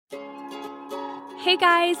Hey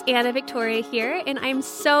guys, Anna Victoria here, and I'm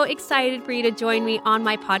so excited for you to join me on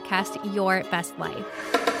my podcast, Your Best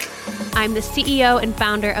Life. I'm the CEO and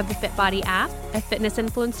founder of the FitBody app, a fitness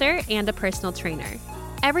influencer, and a personal trainer.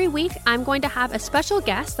 Every week, I'm going to have a special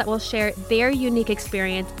guest that will share their unique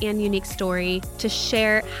experience and unique story to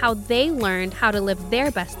share how they learned how to live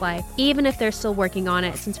their best life, even if they're still working on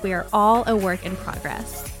it, since we are all a work in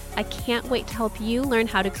progress. I can't wait to help you learn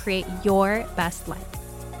how to create your best life.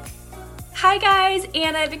 Hi guys,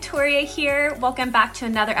 Anna Victoria here. Welcome back to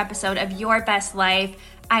another episode of Your Best Life.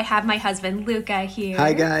 I have my husband, Luca, here.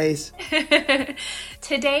 Hi guys.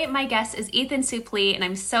 Today, my guest is Ethan Suplee, and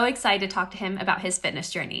I'm so excited to talk to him about his fitness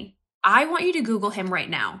journey. I want you to Google him right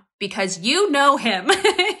now because you know him.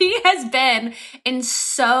 He has been in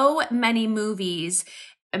so many movies.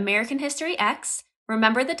 American History X,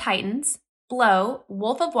 Remember the Titans, Blow,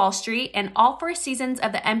 Wolf of Wall Street, and all 4 seasons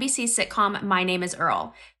of the NBC sitcom My Name is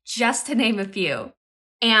Earl, just to name a few.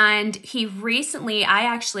 And he recently,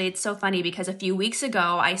 it's so funny because a few weeks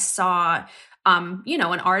ago I saw, an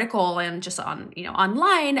article and just on,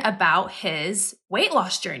 online about his weight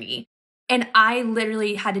loss journey. And I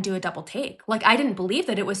literally had to do a double take. Like, I didn't believe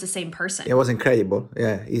that it was the same person. It was incredible.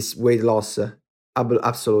 Yeah, his weight loss,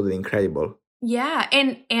 absolutely incredible. Yeah.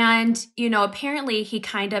 And, apparently he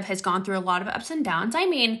kind of has gone through a lot of ups and downs. I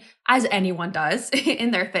mean, as anyone does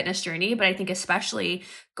in their fitness journey, but I think especially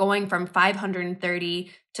going from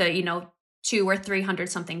 530 to, 200 or 300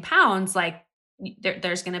 something pounds, like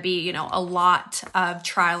there's going to be, a lot of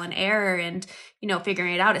trial and error and,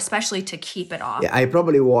 figuring it out, especially to keep it off. Yeah, I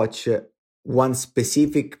probably watch one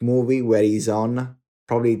specific movie where he's on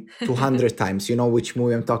probably 200 times. You know which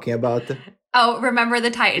movie I'm talking about? Oh, Remember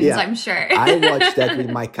the Titans, yeah. I'm sure. I watched that with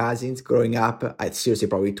my cousins growing up. I'd seriously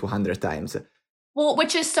probably 200 times. Well,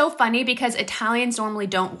 which is so funny because Italians normally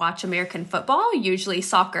don't watch American football, usually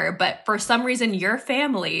soccer, but for some reason your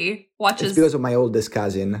family watches. It's because of my oldest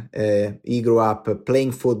cousin. He grew up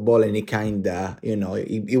playing football and he kind of,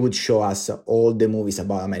 he would show us all the movies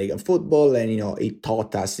about American football and, he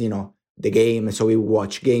taught us, the game. So we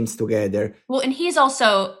watch games together. Well, and he's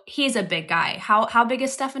a big guy. How big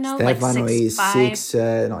is Stefano? Stefano is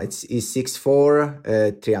 6'5"? He's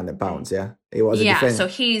 6'4", 300 pounds. Yeah, he was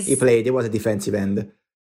he was a defensive end,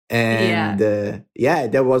 and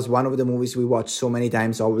that was one of the movies we watched so many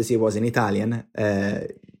times. Obviously, it was in Italian,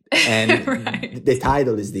 and right. The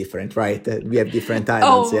title is different, right? We have different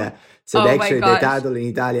titles. Yeah, so the title in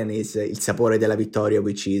Italian is Il sapore della vittoria,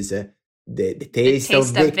 which is the taste of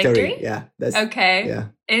victory. Yeah, that's okay. Yeah,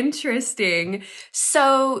 interesting.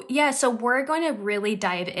 So we're going to really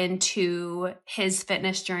dive into his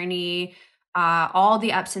fitness journey, all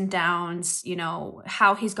the ups and downs,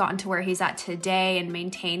 how he's gotten to where he's at today and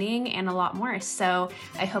maintaining, and a lot more. So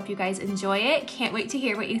I hope you guys enjoy it. Can't wait to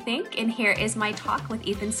hear what you think. And here is my talk with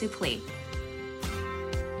Ethan Suplee.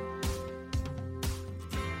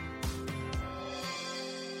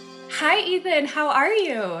 Hi, Ethan. How are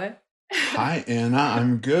you? Hi, Anna.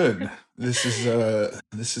 I'm good. This is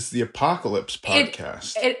the Apocalypse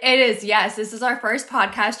podcast. It is, yes. This is our first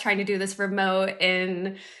podcast trying to do this remote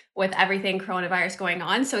with everything coronavirus going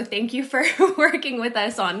on. So thank you for working with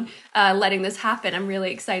us on letting this happen. I'm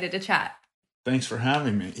really excited to chat. Thanks for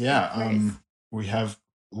having me. Yeah, we have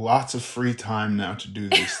lots of free time now to do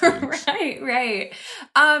these things. Right.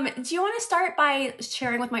 Do you want to start by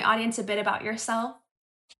sharing with my audience a bit about yourself?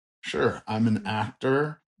 Sure. I'm an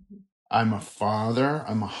actor. I'm a father,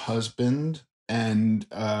 I'm a husband, and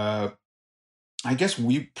I guess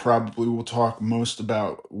we probably will talk most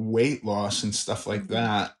about weight loss and stuff like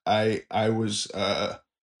that. I was a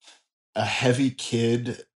heavy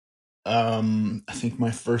kid. I think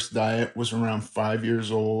my first diet was around 5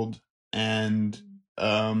 years old, and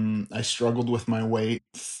I struggled with my weight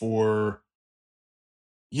for,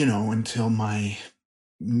 until my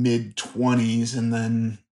mid-20s, and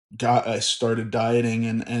then I started dieting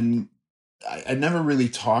and I never really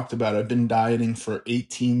talked about it. I've been dieting for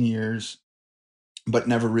 18 years, but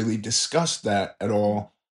never really discussed that at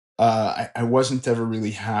all. I wasn't ever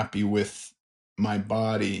really happy with my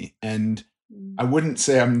body, and I wouldn't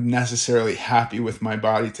say I'm necessarily happy with my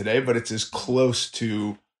body today, but it's as close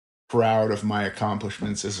to proud of my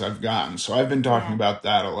accomplishments as I've gotten. So I've been talking about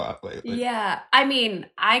that a lot lately. Yeah. I mean,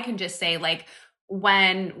 I can just say, like,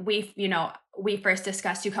 when we first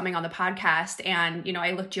discussed you coming on the podcast and,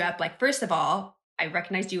 I looked you up, like, first of all, I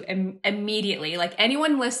recognized you immediately. Like,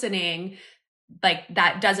 anyone listening, like,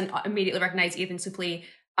 that doesn't immediately recognize Ethan Suplee,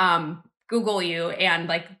 Google you and,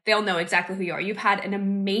 like, they'll know exactly who you are. You've had an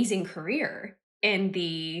amazing career in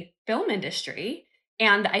the film industry.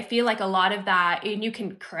 And I feel like a lot of that, and you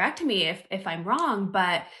can correct me if I'm wrong,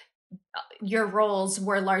 but your roles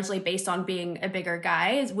were largely based on being a bigger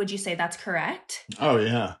guy. Would you say that's correct? Oh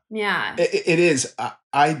yeah. Yeah. It is.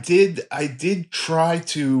 I did try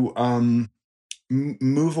to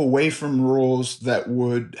move away from roles that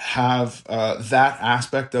would have that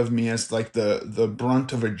aspect of me as like the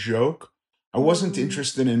brunt of a joke. I wasn't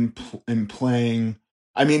interested in playing.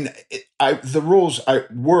 I mean, the roles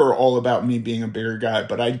were all about me being a bigger guy,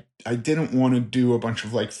 but I didn't want to do a bunch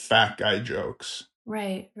of like fat guy jokes.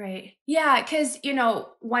 Right. Yeah, because,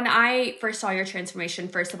 when I first saw your transformation,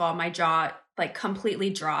 first of all, my jaw like completely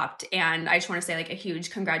dropped. And I just want to say like a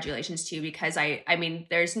huge congratulations to you, because I mean,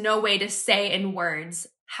 there's no way to say in words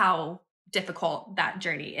how difficult that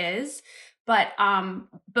journey is. But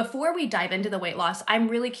before we dive into the weight loss, I'm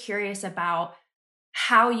really curious about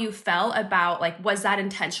how you felt about, like, was that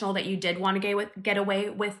intentional that you did want to get away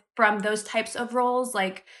with from those types of roles?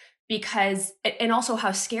 Like, because, and also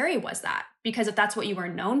how scary was that? Because if that's what you were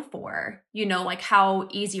known for, like how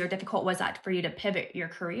easy or difficult was that for you to pivot your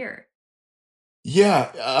career?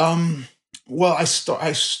 Yeah. Well,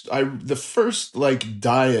 the first like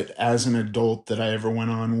diet as an adult that I ever went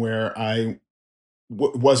on where I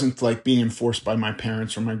wasn't like being enforced by my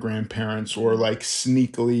parents or my grandparents or like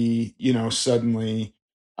sneakily, suddenly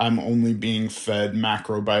I'm only being fed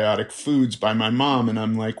macrobiotic foods by my mom. And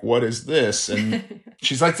I'm like, what is this? And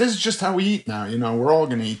she's like, this is just how we eat now. We're all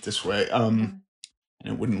going to eat this way. And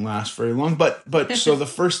it wouldn't last very long. But so the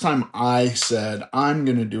first time I said, I'm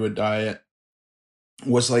going to do a diet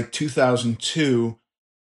was like 2002.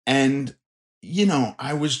 And,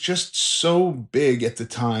 I was just so big at the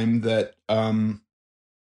time that,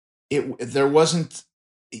 there wasn't,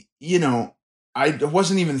 I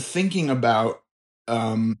wasn't even thinking about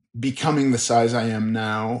becoming the size I am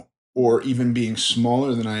now or even being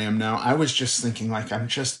smaller than I am now. I was just thinking like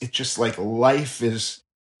it's just like life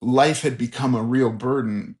had become a real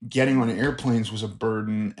burden. Getting on airplanes was a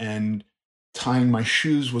burden, and tying my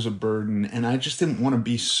shoes was a burden, and I just didn't want to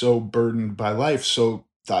be so burdened by life. So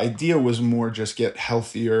the idea was more just get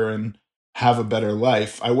healthier and have a better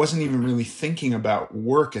life. I wasn't even really thinking about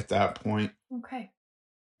work at that point. Okay.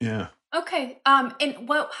 Yeah. Okay. And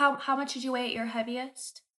how much did you weigh at your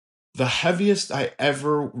heaviest? The heaviest I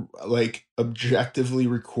ever like objectively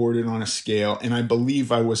recorded on a scale, and I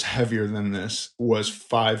believe I was heavier than this, was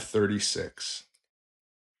 536.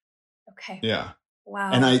 Okay. Yeah.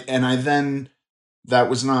 Wow. And I then that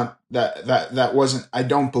was not that wasn't, I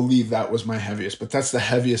don't believe that was my heaviest, but that's the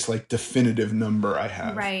heaviest like definitive number I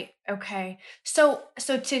have. Right. Okay. So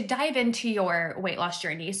to dive into your weight loss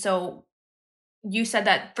journey, so you said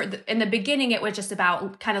that in the beginning it was just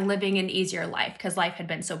about kind of living an easier life because life had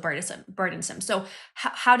been so burdensome. So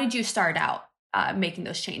how did you start out making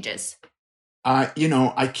those changes?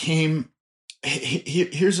 I came.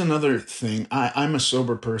 Here's another thing. I'm a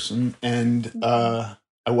sober person, and I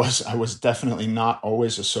was definitely not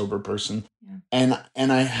always a sober person, and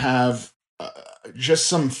I have just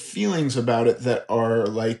some feelings about it that are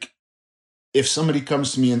like, if somebody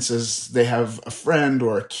comes to me and says they have a friend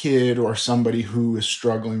or a kid or somebody who is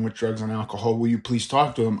struggling with drugs and alcohol, will you please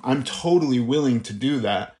talk to them? I'm totally willing to do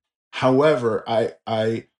that. However,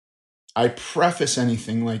 I preface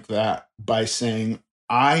anything like that by saying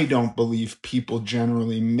I don't believe people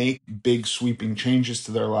generally make big sweeping changes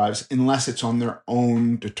to their lives unless it's on their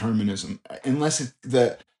own determinism, unless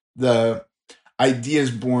the idea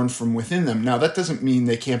is born from within them. Now, that doesn't mean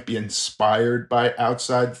they can't be inspired by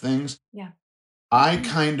outside things. Yeah. I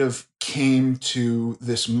kind of came to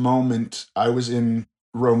this moment. I was in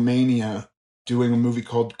Romania doing a movie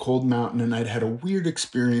called Cold Mountain, and I'd had a weird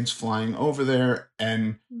experience flying over there.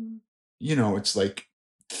 And, it's like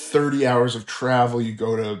 30 hours of travel. You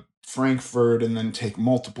go to Frankfurt and then take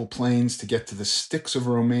multiple planes to get to the sticks of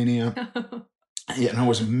Romania. And I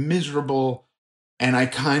was miserable. And I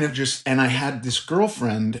kind of and I had this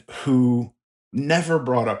girlfriend who never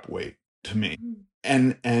brought up weight to me.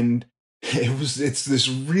 And it's this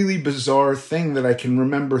really bizarre thing that I can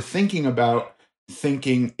remember thinking,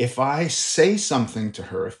 if I say something to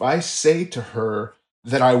her, if I say to her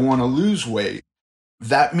that I want to lose weight,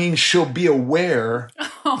 that means she'll be aware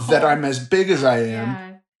that I'm as big as I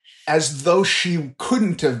am, as though she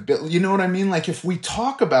couldn't have been. You know what I mean? Like, if we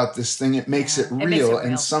talk about this thing, it makes it real.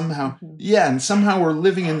 And somehow, and somehow we're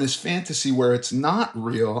living in this fantasy where it's not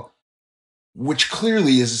real, which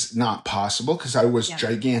clearly is not possible because I was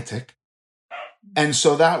gigantic. And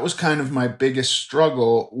so that was kind of my biggest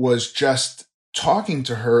struggle, was just talking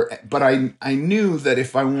to her. But I knew that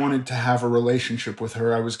if I wanted to have a relationship with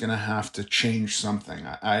her, I was going to have to change something.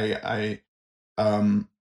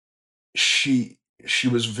 She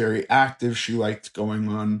was very active. She liked going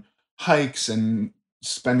on hikes and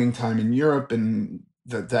spending time in Europe, and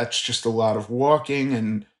that's just a lot of walking,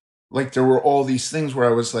 and like there were all these things where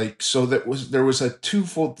I was like, so there was a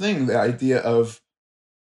twofold thing, the idea of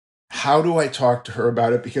how do I talk to her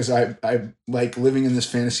about it, because I like living in this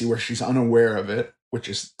fantasy where she's unaware of it, which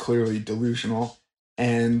is clearly delusional,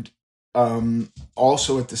 and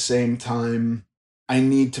also at the same time I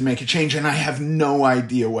need to make a change and I have no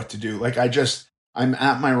idea what to do. Like I'm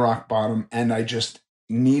at my rock bottom and I just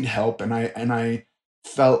need help, and I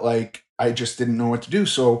felt like I just didn't know what to do.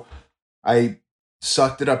 So I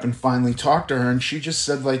sucked it up and finally talked to her, and she just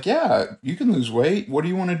said like, yeah, you can lose weight. What do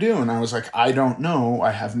you want to do? And I was like, I don't know.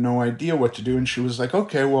 I have no idea what to do. And she was like,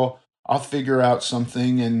 okay, well, I'll figure out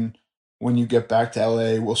something. And when you get back to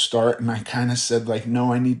LA, we'll start. And I kind of said like,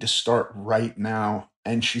 no, I need to start right now.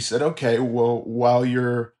 And she said, okay, well, while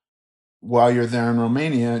you're there in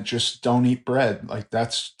Romania, just don't eat bread. Like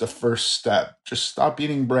that's the first step. Just stop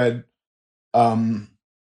eating bread. And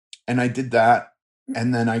I did that.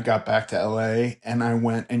 And then I got back to LA and I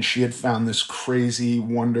went, and she had found this crazy,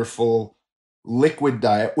 wonderful liquid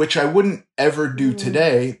diet, which I wouldn't ever do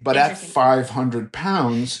today. But at 500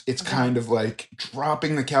 pounds, it's kind of like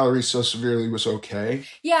dropping the calories so severely was okay.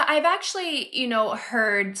 Yeah, I've actually,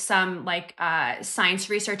 heard some like science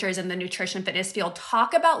researchers in the nutrition fitness field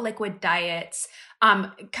talk about liquid diets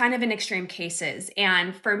kind of in extreme cases.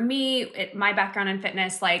 And for me, my background in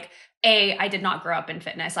fitness, like, I did not grow up in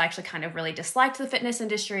fitness. I actually kind of really disliked the fitness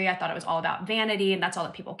industry. I thought it was all about vanity and that's all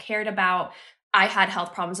that people cared about. I had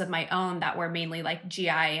health problems of my own that were mainly like GI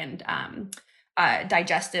and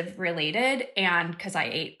digestive related. And because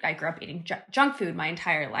I grew up eating junk food my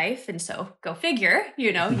entire life. And so go figure,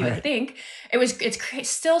 you would think it's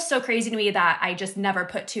still so crazy to me that I just never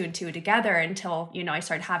put two and two together until, I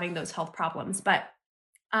started having those health problems. But,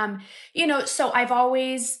 so I've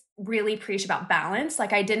always really preached about balance.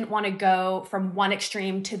 Like I didn't want to go from one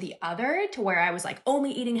extreme to the other, to where I was like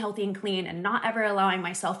only eating healthy and clean and not ever allowing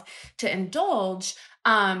myself to indulge.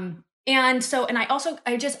 And I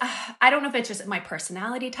don't know if it's just my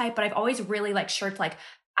personality type, but I've always really like shirked, like,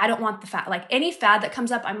 I don't want the fad. Like any fad that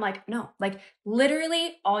comes up, I'm like, no, like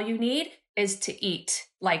literally all you need is to eat.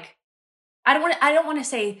 Like, I don't want to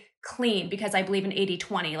say clean, because I believe in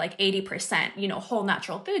 80-20, like 80%, whole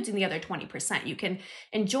natural foods, and the other 20% you can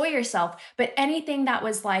enjoy yourself. But anything that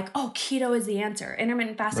was like, oh, keto is the answer,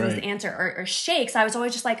 intermittent fasting is the answer, or shakes, I was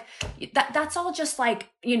always just like, that's all just like,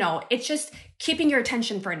 it's just keeping your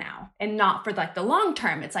attention for now and not for like the long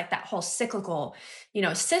term. It's like that whole cyclical,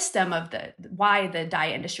 system of why the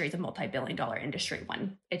diet industry is a multi-billion-dollar industry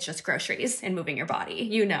when it's just groceries and moving your body,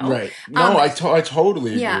 Right. No, I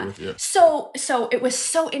totally agree with you. So it was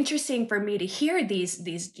so interesting for me to hear these,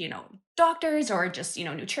 doctors or just,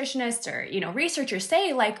 nutritionists or, researchers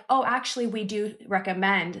say like, oh, actually we do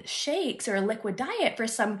recommend shakes or a liquid diet for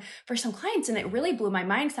some clients. And it really blew my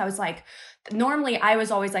mind, because I was like, normally I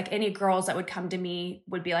was always like, any girls that would come to me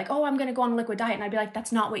would be like, oh, I'm going to go on a liquid diet. And I'd be like,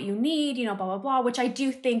 that's not what you need, blah, blah, blah, which I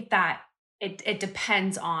do think that it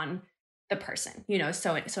depends on the person,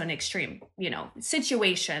 so in extreme,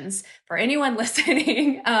 situations for anyone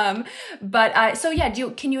listening. Can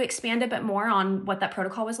you expand a bit more on what that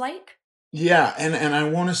protocol was like? Yeah. And I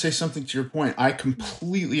want to say something to your point. I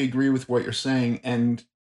completely agree with what you're saying. And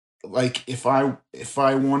like, if I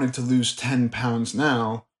wanted to lose 10 pounds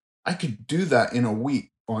now, I could do that in a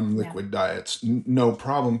week on liquid diets, no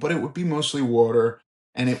problem, but it would be mostly water.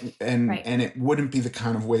 And it wouldn't be the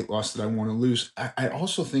kind of weight loss that I want to lose. I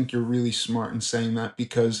also think you're really smart in saying that,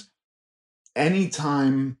 because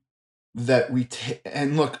anytime that we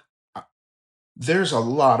and look, there's a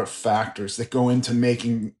lot of factors that go into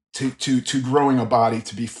making to growing a body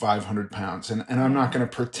to be 500 pounds. And I'm not going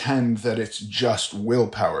to pretend that it's just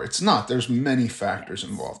willpower. It's not. There's many factors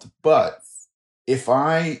involved. But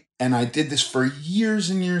and I did this for years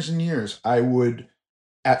and years and years,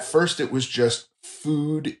 at first it was just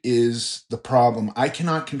food is the problem. I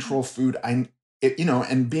cannot control food. And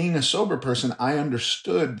being a sober person, I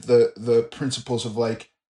understood the principles of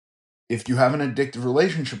like, if you have an addictive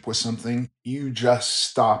relationship with something, you just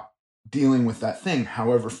stop dealing with that thing.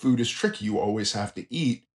 However, food is tricky. You always have to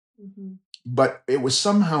eat. Mm-hmm. But it was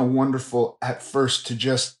somehow wonderful at first to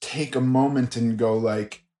just take a moment and go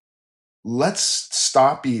like, let's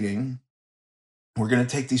stop eating. We're going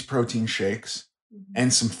to take these protein shakes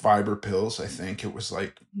and some fiber pills. I think it was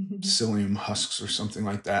like psyllium husks or something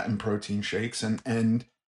like that, and protein shakes, and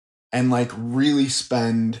like really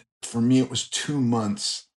spend, for me, it was 2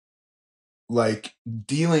 months, like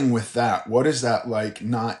dealing with that. What is that like,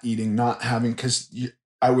 not eating, not having, because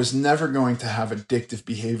I was never going to have addictive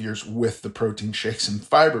behaviors with the protein shakes and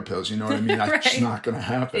fiber pills. You know what I mean? That's just not going to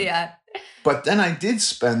happen. Yeah. But then I did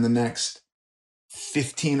spend the next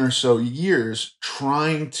 15 or so years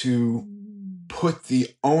trying to put the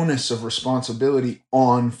onus of responsibility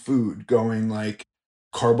on food, going like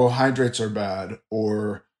carbohydrates are bad,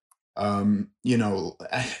 or, you know,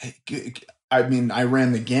 I mean, I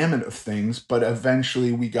ran the gamut of things, but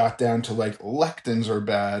eventually we got down to like lectins are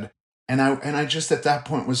bad. And I just at that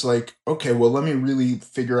point was like, okay, well, let me really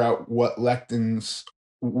figure out what lectins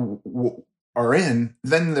are in.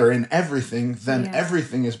 Then they're in everything. Then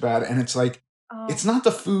everything is bad. And it's like, it's not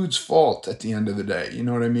the food's fault at the end of the day. You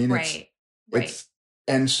know what I mean? Right.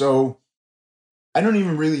 And so I don't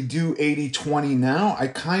even really do 80-20 now. I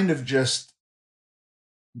kind of just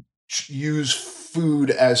use food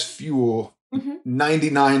as fuel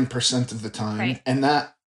 99% of the time. Right. And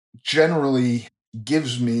that generally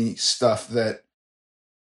gives me stuff that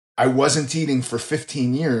I wasn't eating for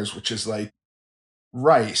 15 years, which is like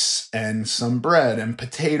rice and some bread and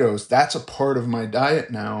potatoes. That's a part of my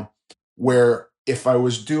diet now, where if I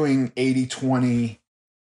was doing 80-20,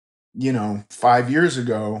 you know, 5 years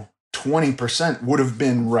ago, 20% would have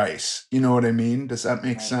been rice. You know what I mean? Does that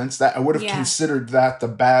make sense? That I would have considered that the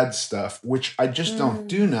bad stuff, which I just don't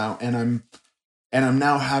do now. And I'm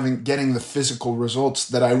now getting the physical results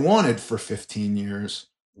that I wanted for 15 years.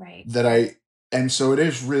 Right. And so it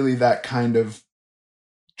is really that kind of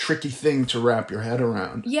tricky thing to wrap your head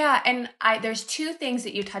around. Yeah. And there's two things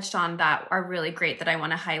that you touched on that are really great that I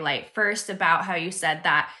want to highlight. First, about how you said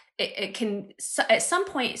that it can at some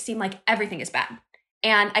point seem like everything is bad.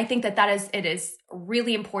 And I think it is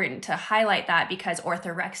really important to highlight that, because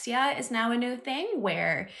orthorexia is now a new thing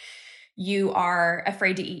where you are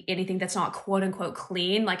afraid to eat anything that's not quote unquote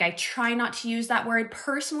clean. Like, I try not to use that word.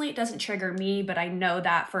 Personally, it doesn't trigger me, but I know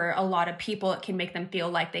that for a lot of people, it can make them feel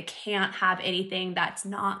like they can't have anything that's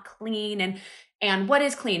not clean. And what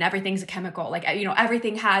is clean? Everything's a chemical. Like, you know,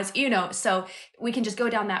 everything has, you know, so we can just go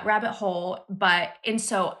down that rabbit hole. And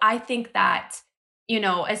so I think that, you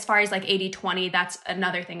know, as far as like 80-20, that's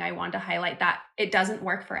another thing I wanted to highlight, that it doesn't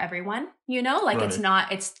work for everyone, you know, like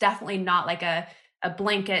it's definitely not like a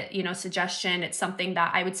blanket, you know, suggestion. It's something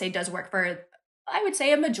that I would say does work for, I would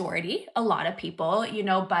say, a lot of people, you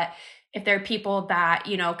know, but if there are people that,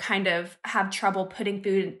 you know, kind of have trouble putting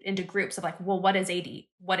food into groups of like, well, what is 80?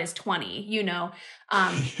 What is 20? You know,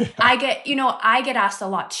 I get asked a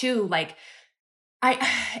lot too, like,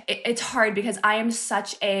 it's hard because I am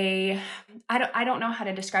such I don't know how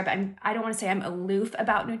to describe it. I don't want to say I'm aloof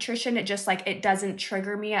about nutrition. It just like, it doesn't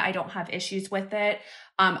trigger me. I don't have issues with it.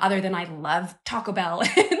 Other than I love Taco Bell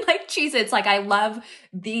and like Cheez-Its. Like, I love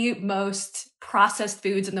the most processed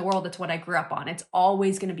foods in the world. That's what I grew up on. It's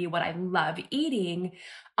always going to be what I love eating.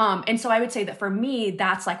 And so I would say that for me,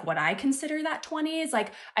 that's like what I consider that 20 is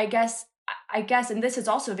like, I guess, and this is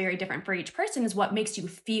also very different for each person, is what makes you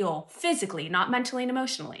feel physically, not mentally and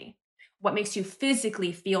emotionally. What makes you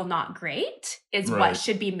physically feel not great is what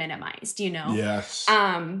should be minimized, you know? Yes.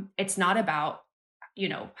 It's not about, you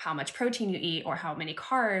know, how much protein you eat or how many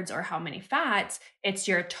carbs or how many fats. It's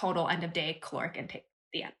your total end of day caloric intake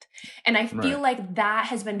at the end. And I feel like that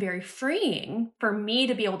has been very freeing for me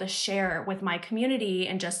to be able to share with my community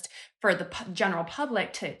and just for the general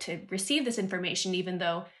public to receive this information, even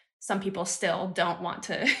though some people still don't want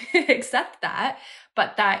to accept that,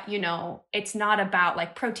 but that, you know, it's not about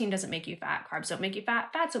like protein doesn't make you fat, carbs don't make you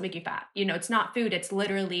fat, fats don't make you fat. You know, it's not food. It's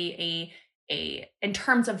literally in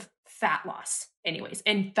terms of fat loss anyways,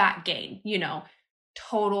 and fat gain, you know,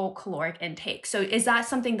 total caloric intake. So is that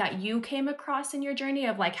something that you came across in your journey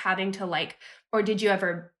of like having to like, or did you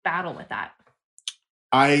ever battle with that?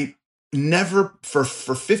 I never, for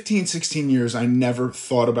 15, 16 years, I never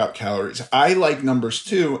thought about calories. I like numbers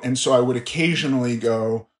too. And so I would occasionally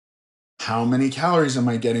go, how many calories am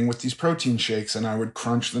I getting with these protein shakes? And I would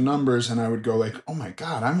crunch the numbers and I would go like, oh my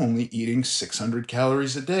God, I'm only eating 600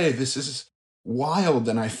 calories a day. This is wild.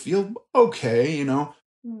 And I feel okay, you know?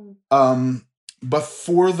 But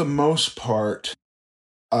for the most part,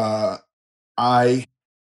 I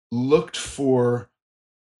looked for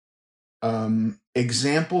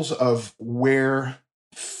examples of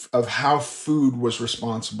how food was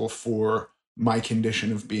responsible for my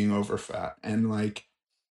condition of being overfat,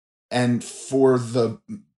 and for the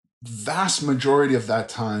vast majority of that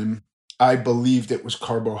time, I believed it was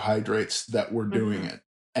carbohydrates that were doing it.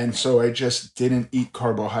 And so I just didn't eat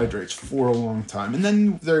carbohydrates for a long time. And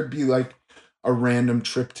then there'd be like a random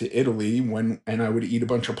trip to Italy and I would eat a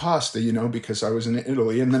bunch of pasta, you know, because I was in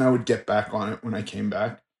Italy, and then I would get back on it when I came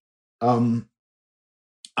back.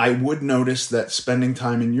 I would notice that spending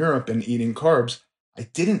time in Europe and eating carbs, I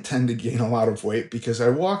didn't tend to gain a lot of weight because I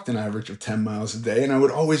walked an average of 10 miles a day. And I would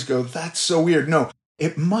always go, that's so weird. No,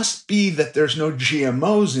 it must be that there's no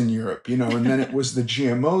GMOs in Europe, and then it was the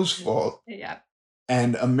GMOs' fault. Yeah.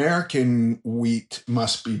 And American wheat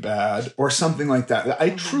must be bad or something like that. I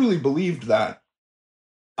truly believed that.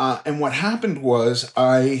 And what happened was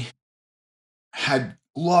I had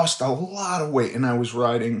lost a lot of weight and I was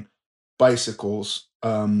riding bicycles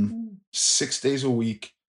 6 days a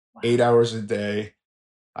week, 8 hours a day.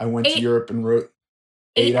 I went to Europe and rode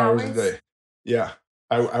 8 hours a day. Yeah.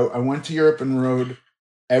 I went to Europe and rode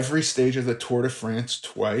every stage of the Tour de France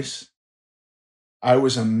twice. I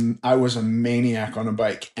was a maniac on a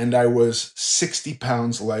bike, and I was 60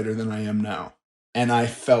 pounds lighter than I am now. And I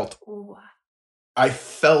felt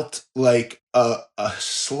like a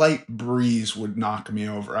slight breeze would knock me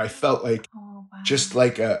over. I felt like just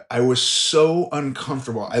like I was so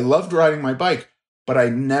uncomfortable. I loved riding my bike, but I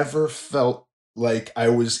never felt like I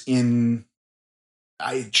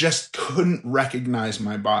just couldn't recognize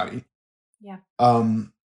my body. Yeah.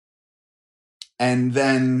 And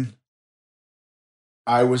then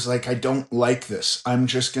I was like, I don't like this. I'm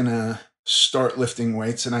just going to start lifting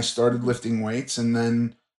weights. And I started lifting weights. And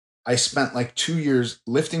then I spent like 2 years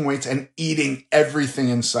lifting weights and eating everything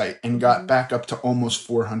in sight and got back up to almost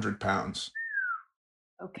 400 pounds.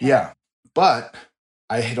 Okay. Yeah. But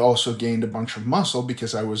I had also gained a bunch of muscle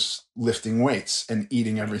because I was lifting weights and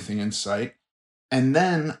eating everything in sight. And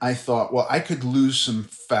then I thought, well, I could lose some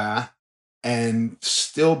fat and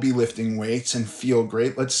still be lifting weights and feel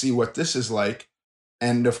great. Let's see what this is like.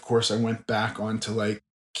 And of course, I went back onto like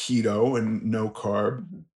keto and no carb.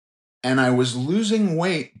 And I was losing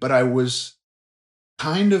weight, but I was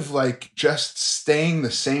kind of like just staying the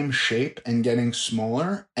same shape and getting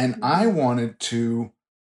smaller. And I wanted to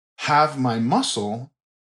have my muscle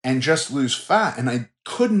and just lose fat. And I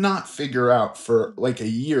could not figure out for like a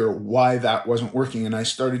year why that wasn't working. And I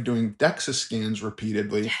started doing DEXA scans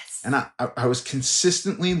repeatedly. Yes. And I was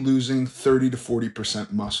consistently losing 30 to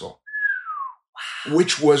 40% muscle.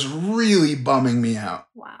 Which was really bumming me out.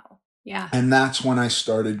 Wow. Yeah. And that's when I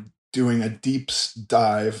started doing a deep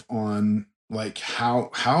dive on like how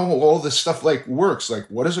all this stuff like works. Like,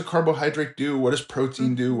 what does a carbohydrate do? What does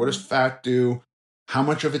protein do? What does fat do? How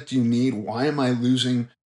much of it do you need? Why am I losing?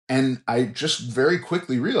 And I just very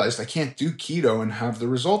quickly realized I can't do keto and have the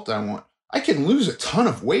result I want. I can lose a ton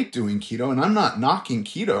of weight doing keto, and I'm not knocking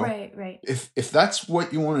keto. Right. If that's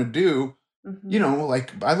what you want to do,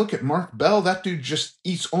 like I look at Mark Bell, that dude just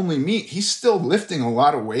eats only meat. He's still lifting a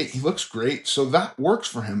lot of weight. He looks great. So that works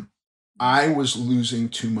for him. I was losing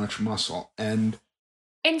too much muscle. And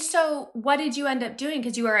so what did you end up doing?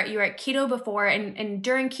 Because you were at keto before, and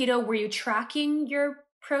during keto, were you tracking your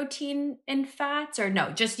protein and fats, or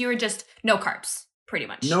no? You were just no carbs, pretty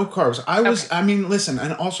much. No carbs. Listen,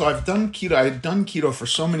 and also I had done keto for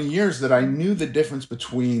so many years that I knew the difference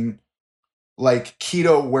between like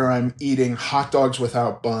keto, where I'm eating hot dogs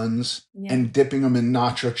without buns and dipping them in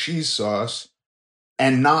nacho cheese sauce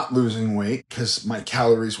and not losing weight because my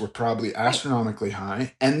calories were probably astronomically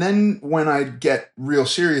high. And then when I'd get real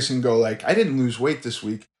serious and go like, I didn't lose weight this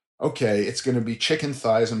week. Okay, it's going to be chicken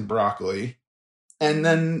thighs and broccoli. And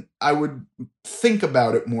then I would think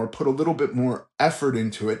about it more, put a little bit more effort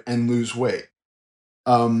into it and lose weight.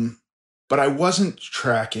 But I wasn't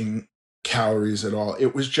tracking calories at all.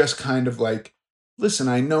 It was just kind of like, listen,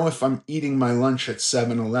 I know if I'm eating my lunch at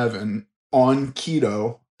 7-Eleven on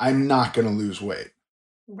keto, I'm not going to lose weight.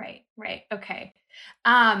 Right. Okay.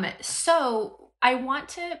 So I want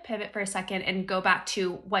to pivot for a second and go back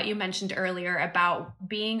to what you mentioned earlier about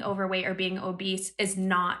being overweight or being obese is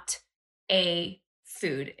not a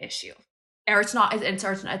food issue, or it's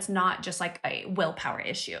not just like a willpower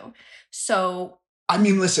issue. So, I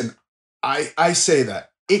mean, listen, I say that.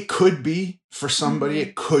 It could be for somebody,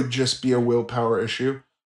 it could just be a willpower issue,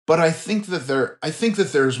 but I think that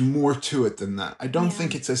there's more to it than that. I don't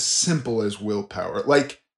think it's as simple as willpower.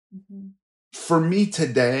 Like for me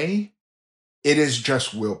today, it is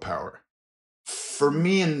just willpower. For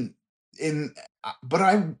me but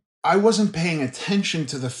I wasn't paying attention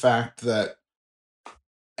to the fact that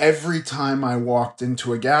every time I walked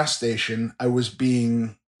into a gas station, I was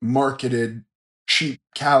being marketed cheap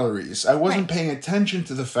calories. I wasn't paying attention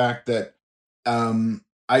to the fact that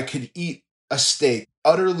I could eat a steak,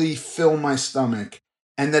 utterly fill my stomach,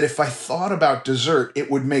 and that if I thought about dessert,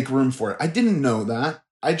 it would make room for it. I didn't know that.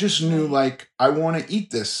 I just knew like, I want to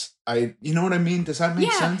eat this. You know what I mean? Does that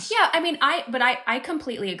make sense? Yeah. I mean, I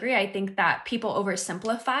completely agree. I think that people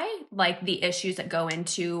oversimplify like the issues that go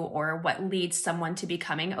into or what leads someone to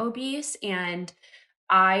becoming obese. And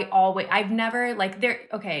I've never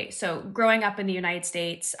so growing up in the United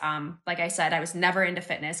States, like I said, I was never into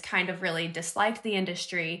fitness, kind of really disliked the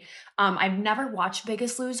industry. I've never watched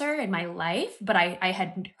Biggest Loser in my life, but I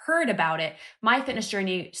had heard about it. My fitness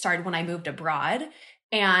journey started when I moved abroad.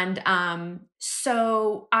 And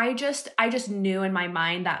so I just knew in my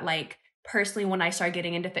mind that like, personally, when I started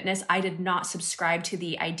getting into fitness, I did not subscribe to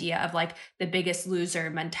the idea of like the Biggest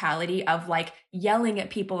Loser mentality of like yelling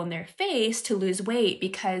at people in their face to lose weight,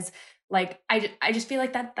 because like I just feel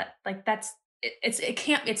like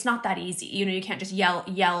it's not that easy. You can't just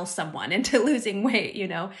yell someone into losing weight,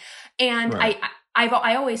 And right.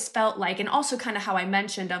 I always felt like, and also kind of how I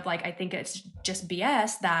mentioned of like, I think it's just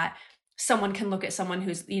BS that someone can look at someone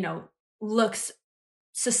who's, looks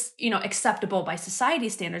acceptable by society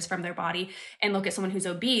standards from their body and look at someone who's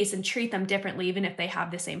obese and treat them differently, even if they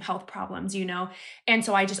have the same health problems, And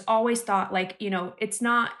so I just always thought like, it's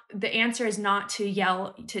not, the answer is not to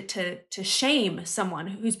yell, to shame someone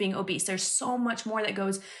who's being obese. There's so much more that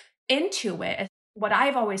goes into it. What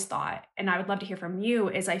I've always thought, and I would love to hear from you,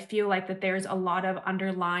 is I feel like that there's a lot of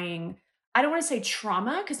underlying, I don't want to say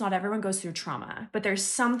trauma, because not everyone goes through trauma, but there's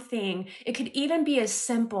something, it could even be as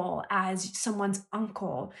simple as someone's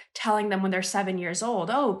uncle telling them when they're 7 years old,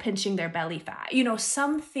 pinching their belly fat,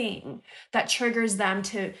 something that triggers them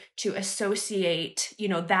to associate,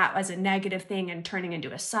 that as a negative thing and turning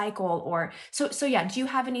into a cycle. Or so yeah, do you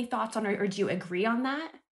have any thoughts on, or do you agree on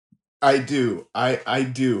that? I do. I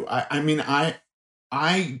do. I mean,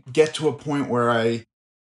 I get to a point where I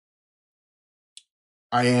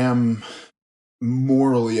am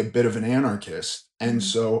morally a bit of an anarchist. And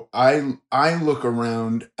so I look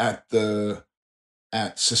around at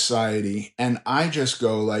society and I just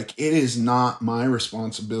go like, it is not my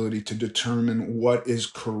responsibility to determine what is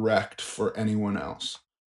correct for anyone else.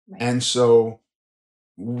 Right. And so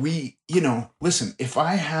listen, if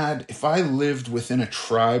I lived within a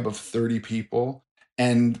tribe of 30 people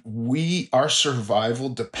and our survival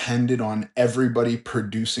depended on everybody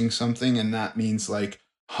producing something, and that means like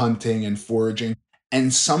hunting and foraging,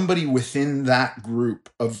 and somebody within that group,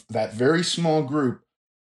 of that very small group,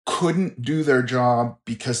 couldn't do their job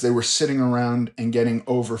because they were sitting around and getting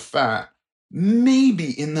over fat, maybe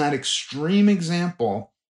in that extreme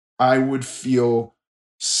example, I would feel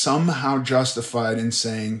somehow justified in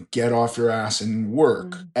saying, get off your ass and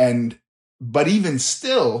work. But even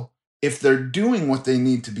still, if they're doing what they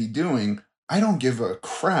need to be doing, I don't give a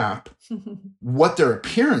crap what their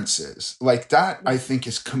appearance is. Like that, I think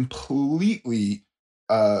is completely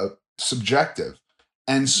subjective.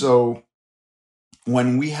 And so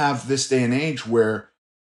when we have this day and age where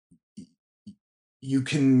you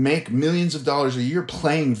can make millions of dollars a year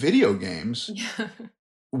playing video games,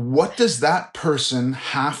 what does that person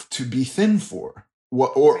have to be thin for?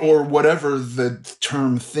 Or whatever the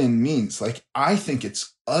term thin means. Like, I think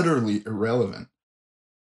it's utterly irrelevant.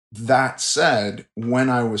 That said, when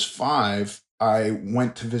I was 5, I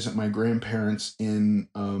went to visit my grandparents in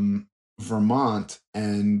Vermont,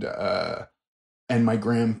 and my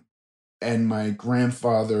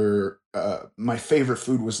grandfather, my favorite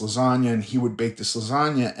food was lasagna, and he would bake this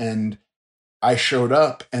lasagna, and I showed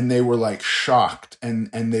up and they were like shocked,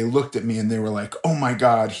 and they looked at me and they were like, oh my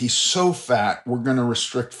God, he's so fat, we're going to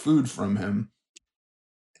restrict food from him.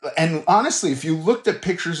 And honestly, if you looked at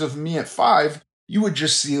pictures of me at 5, you would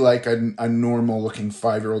just see like a normal looking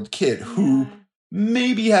 5-year-old kid who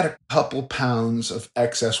maybe had a couple pounds of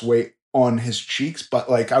excess weight on his cheeks, but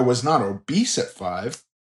like I was not obese at 5.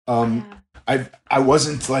 I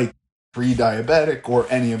wasn't like pre-diabetic or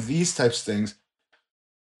any of these types of things.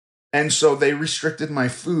 And so they restricted my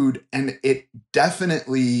food, and it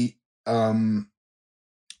definitely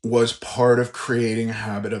was part of creating a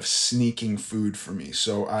habit of sneaking food for me.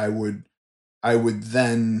 So I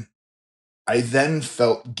then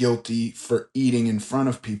felt guilty for eating in front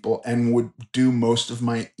of people and would do most of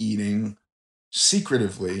my eating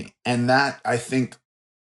secretively. And that, I think,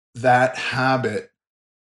 that habit,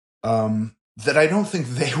 that I don't think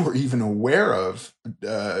they were even aware of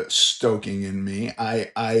stoking in me,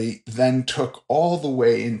 I then took all the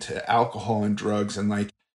way into alcohol and drugs. And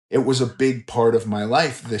like, it was a big part of my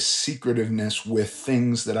life, this secretiveness with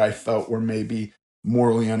things that I felt were maybe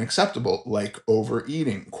morally unacceptable, like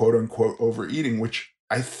overeating, quote unquote overeating, which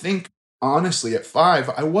I think honestly at 5,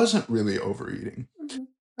 I wasn't really overeating.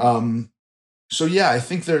 So yeah, I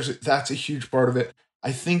think that's a huge part of it.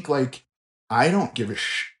 I think like, I don't give a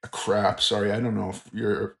crap. Sorry, I don't know if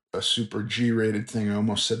you're a super G-rated thing. I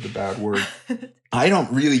almost said the bad word. I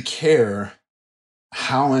don't really care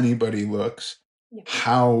how anybody looks,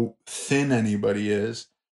 how thin anybody is.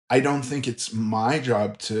 I don't think it's my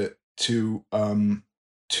job to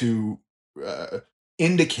to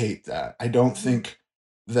indicate that. I don't think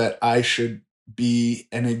that I should be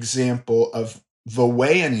an example of the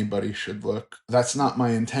way anybody should look. That's not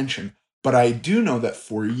my intention. But I do know that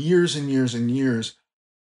for years and years and years,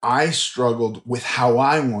 I struggled with how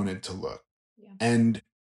I wanted to look. Yeah.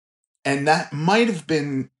 And that might have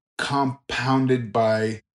been compounded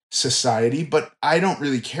by society, but I don't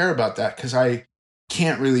really care about that because I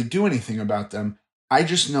can't really do anything about them. I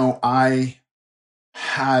just know I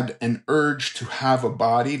had an urge to have a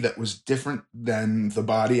body that was different than the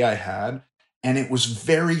body I had. And it was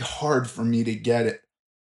very hard for me to get it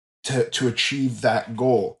to achieve that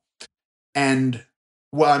goal. And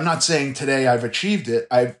well, I'm not saying today I've achieved it.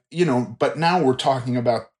 But now we're talking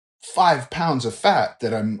about 5 pounds of fat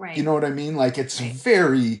that I'm, right. You know what I mean? Like it's right.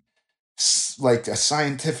 Very like a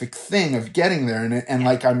scientific thing of getting there. And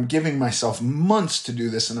like I'm giving myself months to do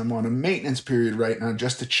this, and I'm on a maintenance period right now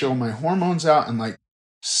just to chill my hormones out and like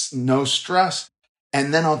no stress.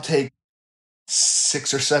 And then I'll take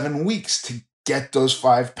 6 or 7 weeks to get those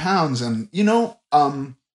 5 pounds. And,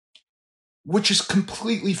 which is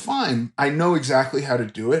completely fine. I know exactly how to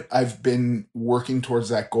do it. I've been working towards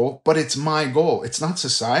that goal, but it's my goal. It's not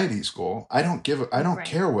society's goal. I don't right.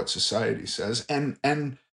 care what society says.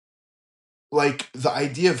 And like the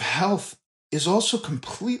idea of health is also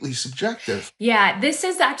completely subjective. Yeah, this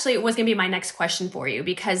is actually was going to be my next question for you,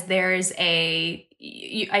 because there's I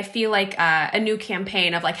feel like a new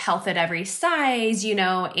campaign of like health at every size,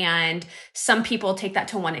 and some people take that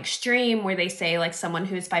to one extreme where they say like someone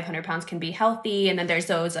who's 500 pounds can be healthy. And then there's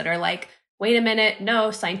those that are like, wait a minute,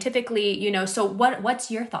 no, scientifically, so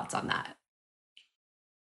what's your thoughts on that?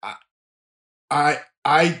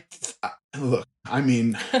 I look, I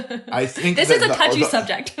mean, I think this is a touchy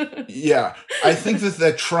subject. Yeah. I think that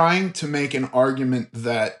they're trying to make an argument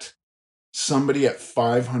that somebody at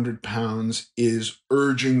 500 pounds is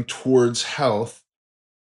urging towards health.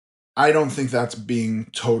 I don't think that's being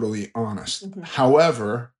totally honest. Mm-hmm.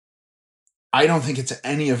 However, I don't think it's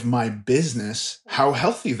any of my business how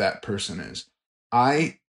healthy that person is.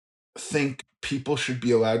 I think people should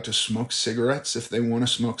be allowed to smoke cigarettes if they want to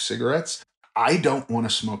smoke cigarettes. I don't want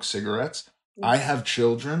to smoke cigarettes. I have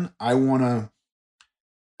children. I want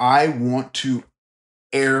to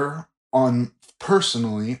err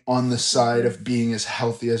personally on the side of being as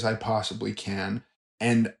healthy as I possibly can.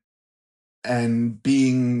 And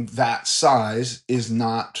being that size is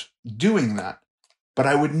not doing that. But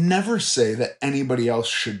I would never say that anybody else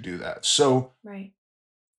should do that. So right.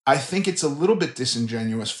 I think it's a little bit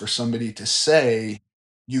disingenuous for somebody to say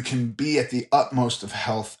you can be at the utmost of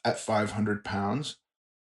health at 500 pounds.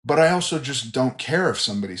 But I also just don't care if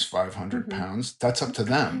somebody's 500 mm-hmm. pounds. That's up to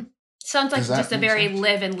them. Sounds like just a very sense?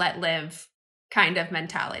 Live and let live kind of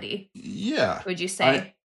mentality. Yeah. Would you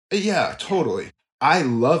say? Yeah, totally. I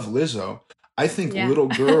love Lizzo. I think little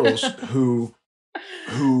girls who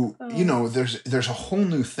there's a whole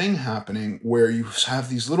new thing happening where you have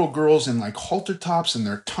these little girls in like halter tops and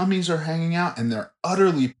their tummies are hanging out and they're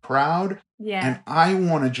utterly proud. Yeah. And I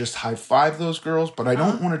want to just high five those girls, but I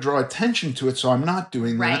don't want to draw attention to it, so I'm not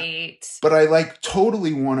doing that. Right. But I like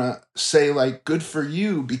totally want to say like good for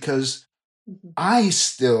you, because I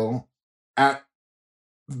still at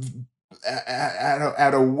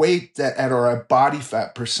a weight that or a body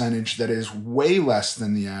fat percentage that is way less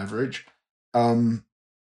than the average, don't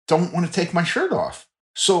want to take my shirt off.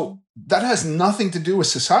 So that has nothing to do with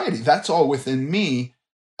society. That's all within me.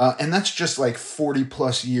 And that's just like 40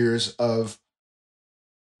 plus years of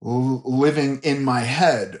living in my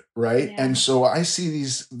head. Right. Yeah. And so I see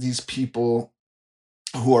these people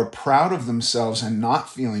who are proud of themselves and not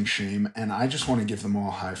feeling shame. And I just want to give them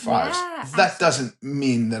all high fives. Yeah, that doesn't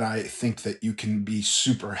mean that I think that you can be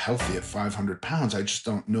super healthy at 500 pounds. I just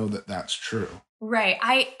don't know that that's true. Right.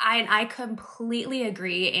 I completely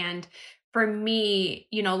agree. And for me,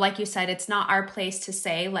 like you said, it's not our place to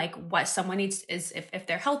say like what someone needs is if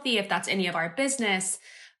they're healthy, if that's any of our business.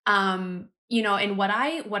 And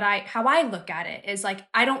how I look at it is like,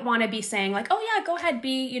 I don't want to be saying like, oh yeah, go ahead,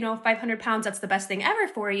 be, 500 pounds. That's the best thing ever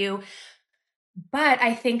for you. But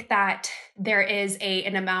I think that there is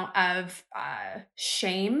an amount of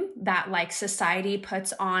shame that like society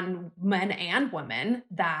puts on men and women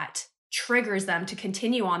that triggers them to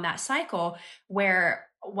continue on that cycle, where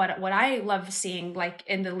what I love seeing like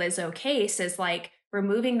in the Lizzo case is like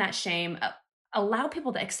removing that shame, allow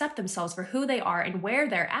people to accept themselves for who they are and where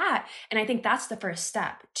they're at. And I think that's the first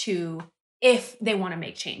step to, if they want to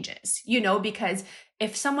make changes, because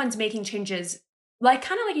if someone's making changes, like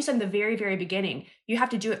kind of like you said in the very, very beginning, you have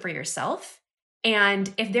to do it for yourself.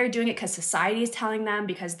 And if they're doing it because society is telling them,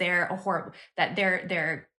 because they're a horrible, that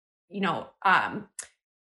they're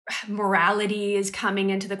morality is coming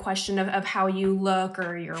into the question of how you look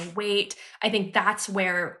or your weight. I think that's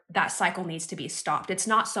where that cycle needs to be stopped. It's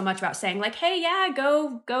not so much about saying like, hey, yeah,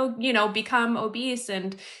 go, become obese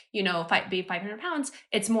and, be 500 pounds.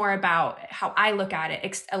 It's more about how I look at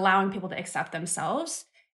it, allowing people to accept themselves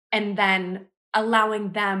and then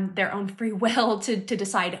allowing them their own free will to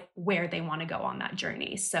decide where they want to go on that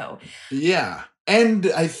journey. So, yeah.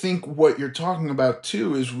 And I think what you're talking about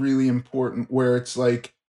too is really important, where it's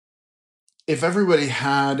like, if everybody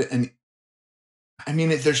had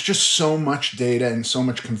there's just so much data and so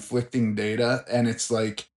much conflicting data. And it's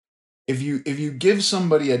like, if you give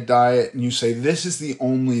somebody a diet and you say, this is the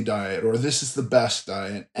only diet, or this is the best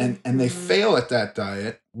diet, and they fail at that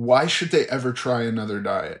diet, why should they ever try another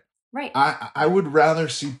diet? Right. I would rather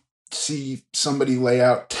see somebody lay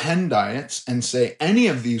out 10 diets and say, any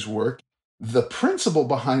of these work. The principle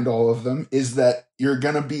behind all of them is that you're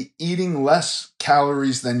going to be eating less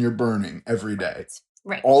calories than you're burning every day.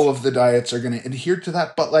 Right. All of the diets are going to adhere to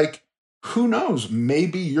that. But like, who knows?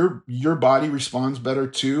 Maybe your body responds better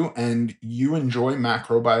too, and you enjoy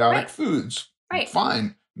macrobiotic foods. Right.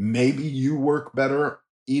 Fine. Maybe you work better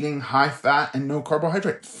eating high fat and no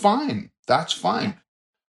carbohydrate. Fine. That's fine.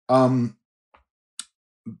 Yeah.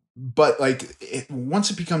 But like,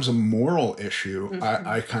 once it becomes a moral issue,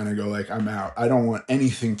 I kind of go like, I'm out. I don't want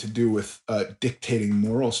anything to do with dictating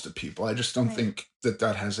morals to people. I just don't think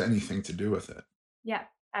that has anything to do with it. Yeah,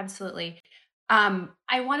 absolutely.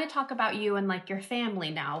 I want to talk about you and like your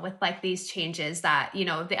family now with like these changes that,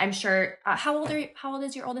 I'm sure, how old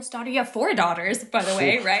is your oldest daughter? You have 4 daughters, by the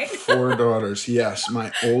way, right? 4 daughters. Yes.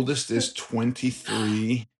 My oldest is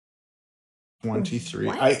 23.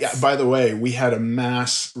 By the way, we had a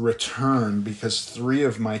mass return because 3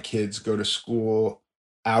 of my kids go to school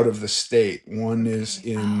out of the state. One is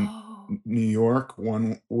in New York,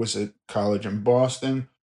 one was at college in Boston,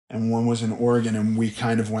 and one was in Oregon. And we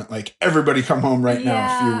kind of went like, everybody come home right now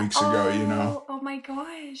a few weeks ago, Oh my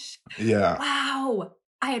gosh. Yeah. Wow.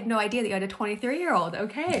 I had no idea that you had a 23-year-old.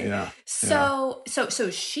 Okay. Yeah. So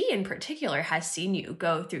she in particular has seen you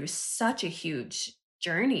go through such a huge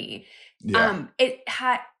journey. Yeah.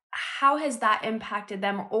 How has that impacted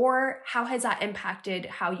them, or how has that impacted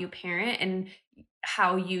how you parent and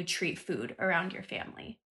how you treat food around your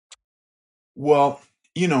family? Well,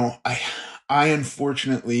 I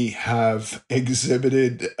unfortunately have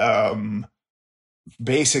exhibited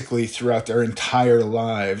basically throughout their entire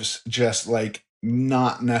lives just like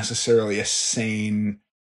not necessarily a sane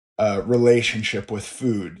relationship with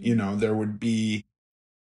food. There would be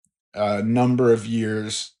a number of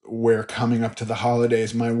years where coming up to the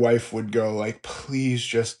holidays, my wife would go like, please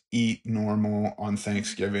just eat normal on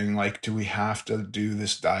Thanksgiving. Like, do we have to do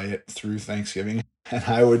this diet through Thanksgiving? And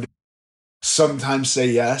I would sometimes say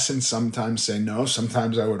yes and sometimes say no.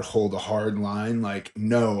 Sometimes I would hold a hard line like,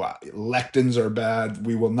 no, lectins are bad.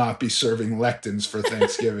 We will not be serving lectins for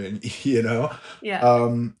Thanksgiving, Yeah.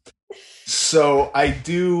 So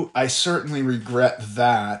I certainly regret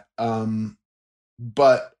that.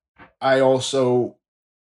 But I also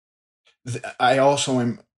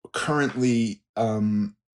am currently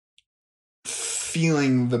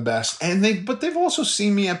feeling the best, and they've also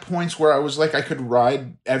seen me at points where I was like, I could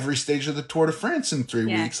ride every stage of the Tour de France in 3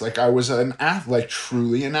 weeks. Like I was an athlete, like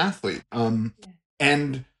truly an athlete.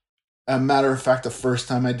 And a matter of fact, the first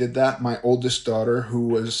time I did that, my oldest daughter, who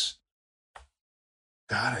was,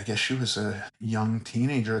 God, I guess she was a young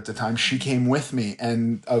teenager at the time, she came with me,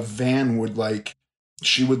 and a van would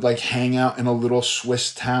she would hang out in a little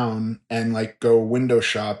Swiss town and go window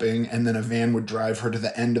shopping. And then a van would drive her to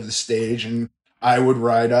the end of the stage and I would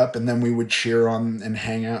ride up and then we would cheer on and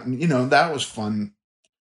hang out. And, that was fun.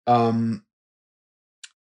 I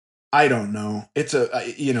don't know. It's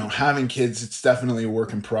having kids, it's definitely a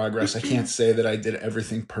work in progress. I can't say that I did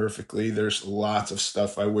everything perfectly. There's lots of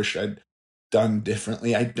stuff I wish I'd done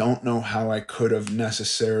differently. I don't know how I could have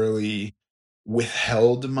necessarily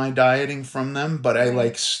withheld my dieting from them, but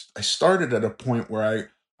I started at a point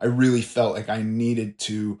where I really felt like I needed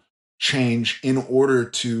to change in order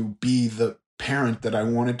to be the parent that I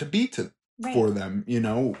wanted to be for them,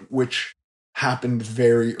 which happened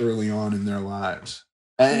very early on in their lives.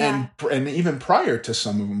 And even prior to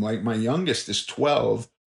some of them, like my youngest is 12.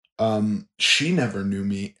 She never knew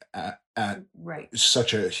me at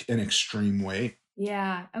such an extreme weight.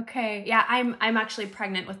 Yeah. Okay. Yeah. I'm actually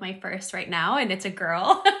pregnant with my first right now, and it's a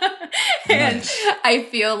girl. And nice. I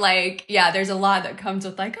feel like, there's a lot that comes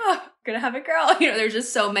with I'm gonna have a girl. There's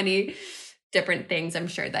just so many different things I'm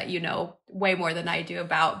sure that way more than I do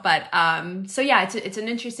about. But it's an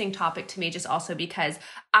interesting topic to me, just also because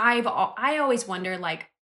I always wonder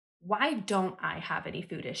why don't I have any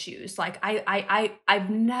food issues? Like I've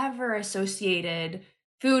never associated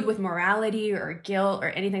food with morality or guilt or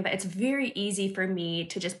anything. That it's very easy for me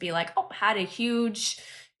to just be like, oh, had a huge,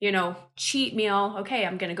 cheat meal. Okay,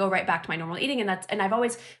 I'm going to go right back to my normal eating. And I've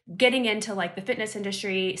always getting into like the fitness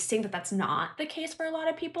industry, seeing that that's not the case for a lot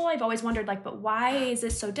of people. I've always wondered like, but why is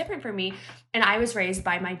this so different for me? And I was raised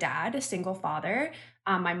by my dad, a single father.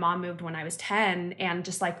 My mom moved when I was 10, and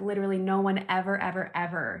just like literally no one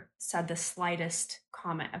ever said the slightest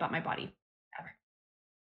comment about my body ever.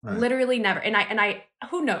 Right. Literally never. And I,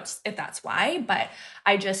 who knows if that's why, but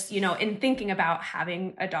I just, in thinking about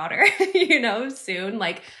having a daughter, soon,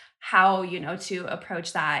 like how, to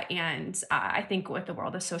approach that. And I think with the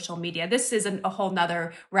world of social media, this isn't a whole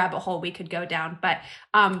nother rabbit hole we could go down, but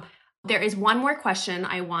there is one more question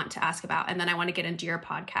I want to ask about, and then I want to get into your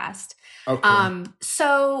podcast. Okay.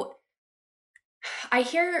 So I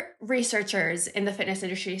hear researchers in the fitness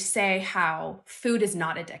industry say how food is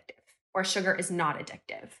not addictive or sugar is not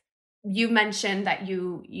addictive. You mentioned that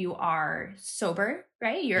you are sober,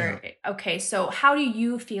 right? Okay. So how do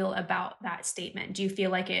you feel about that statement? Do you feel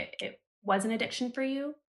like it was an addiction for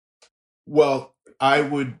you? Well, I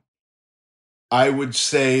would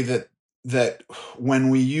say that when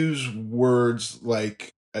we use words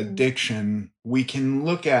like addiction, we can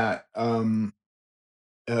look at the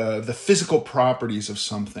physical properties of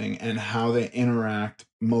something and how they interact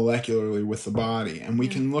molecularly with the body. And we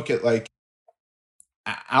can look at like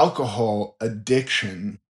alcohol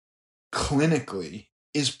addiction clinically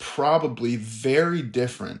is probably very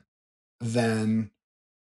different than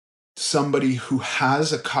somebody who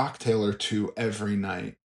has a cocktail or two every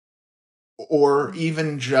night, or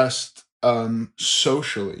even just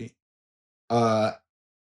socially,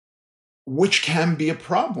 which can be a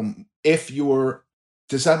problem if you're,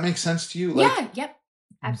 does that make sense to you? Like, yeah, yep.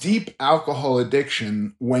 Absolutely. Deep alcohol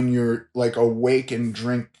addiction, when you're like a wake and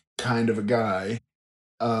drink kind of a guy,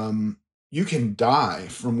 you can die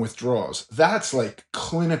from withdrawals. That's like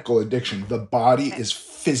clinical addiction. The body is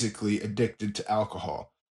physically addicted to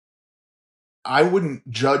alcohol. I wouldn't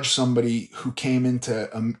judge somebody who came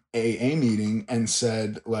into an AA meeting and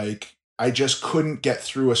said, like, I just couldn't get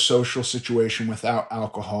through a social situation without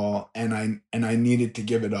alcohol, and I needed to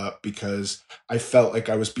give it up because I felt like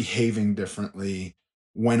I was behaving differently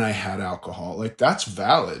when I had alcohol. Like, that's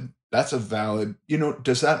valid. That's a valid,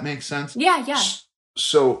 does that make sense? Yeah, yeah.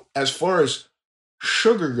 So as far as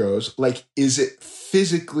sugar goes, like, is it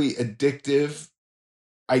physically addictive?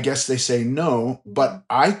 I guess they say no, but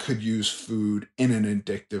I could use food in an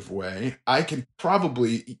addictive way. I could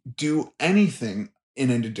probably do anything in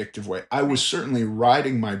an addictive way. I was certainly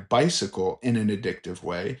riding my bicycle in an addictive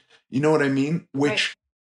way. You know what I mean? Which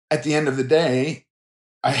at the end of the day,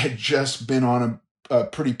 I had just been on a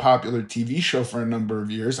pretty popular TV show for a number of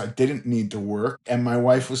years. I didn't need to work. And my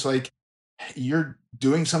wife was like, you're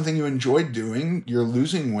doing something you enjoyed doing. You're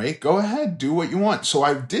losing weight. Go ahead, do what you want. So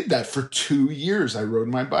I did that for 2 years. I rode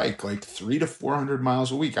my bike like 300 to 400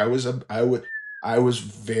 miles a week. I was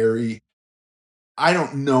very, I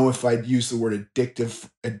don't know if I'd use the word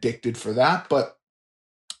addicted for that, but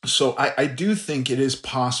so I do think it is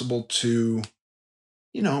possible to,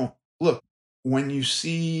 look, when you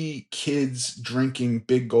see kids drinking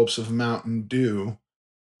big gulps of Mountain Dew,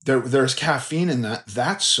 there's caffeine in that.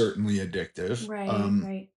 That's certainly addictive.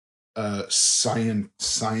 Right.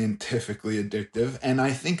 Scientifically addictive. And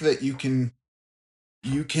I think that you can,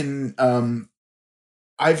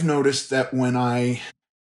 I've noticed that when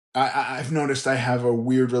I've noticed I have a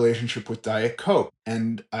weird relationship with Diet Coke,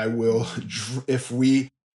 and I will, if we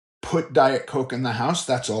put Diet Coke in the house,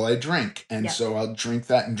 that's all I drink. And so I'll drink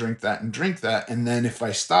that and drink that and drink that. And then if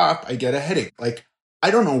I stop, I get a headache. Like, I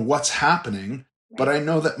don't know what's happening, but I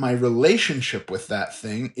know that my relationship with that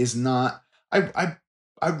thing is not, I'd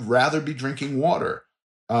rather be drinking water.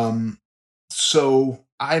 So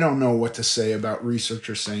I don't know what to say about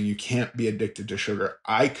researchers saying you can't be addicted to sugar.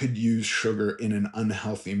 I could use sugar in an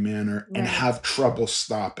unhealthy manner and have trouble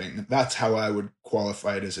stopping. That's how I would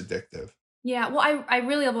qualify it as addictive. Yeah, well, I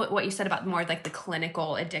really love what you said about more like the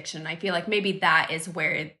clinical addiction. I feel like maybe that is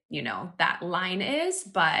where, that line is.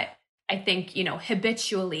 But I think,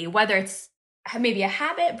 habitually, whether it's maybe a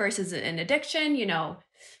habit versus an addiction, so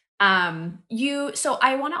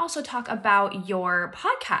I want to also talk about your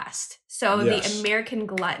podcast. So The American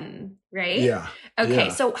Glutton, right? Yeah. Okay.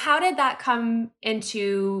 Yeah. So how did that come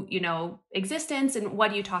into, existence, and what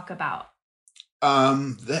do you talk about?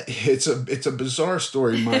 It's a bizarre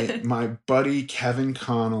story. My buddy Kevin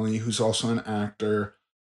Connolly, who's also an actor,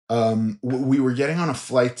 we were getting on a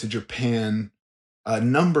flight to Japan a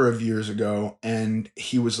number of years ago, and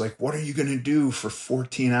he was like, "What are you going to do for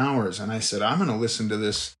 14 hours?" And I said, "I'm going to listen to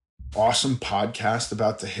this awesome podcast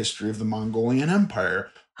about the history of the Mongolian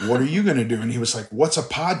Empire. What are you going to do?" And he was like, "What's a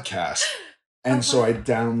podcast?" And so I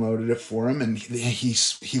downloaded it for him, and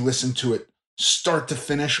he listened to it start to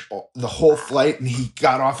finish, the whole flight, and he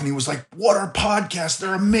got off and he was like, "What are podcasts?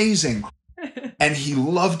 They're amazing." And he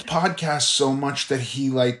loved podcasts so much that he,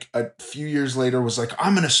 like, a few years later was like,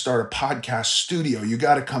 "I'm going to start a podcast studio. You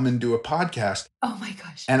got to come and do a podcast." Oh my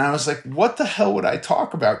gosh. And I was like, "What the hell would I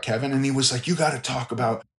talk about, Kevin?" And he was like, "You got to talk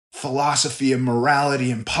about philosophy and morality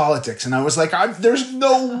and politics." And I was like, "There's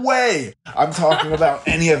no way I'm talking about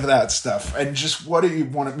any of that stuff. And just, what do you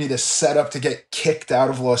want me to set up to get kicked out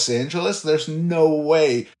of Los Angeles? There's no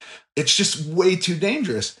way. It's just way too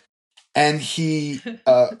dangerous." And he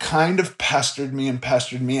kind of pestered me.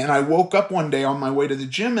 And I woke up one day on my way to the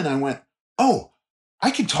gym and I went, "Oh,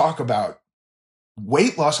 I can talk about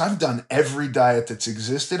weight loss. I've done every diet that's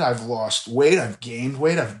existed. I've lost weight. I've gained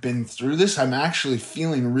weight. I've been through this. I'm actually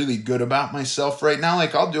feeling really good about myself right now.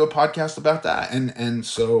 Like, I'll do a podcast about that." And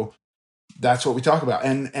so that's what we talk about.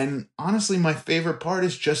 And honestly, my favorite part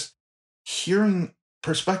is just hearing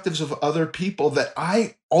perspectives of other people that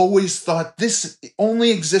I always thought, this only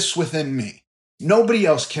exists within me. Nobody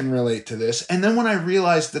else can relate to this. And then when I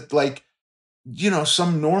realized that, like,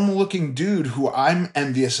 some normal looking dude who I'm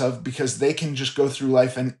envious of because they can just go through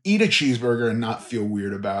life and eat a cheeseburger and not feel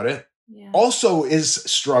weird about it, also is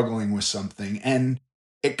struggling with something. And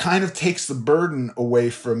it kind of takes the burden away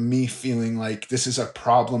from me feeling like this is a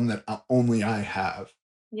problem that only I have.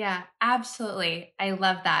 Yeah, absolutely. I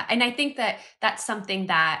love that. And I think that that's something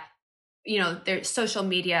that, there's social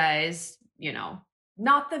media is,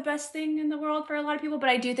 not the best thing in the world for a lot of people, but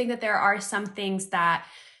I do think that there are some things that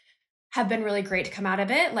have been really great to come out of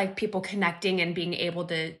it, like people connecting and being able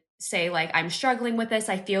to say, like, "I'm struggling with this."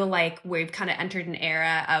 I feel like we've kind of entered an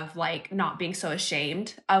era of, like, not being so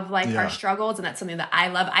ashamed of, like, our struggles. And that's something that I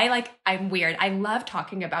love. I'm weird. I love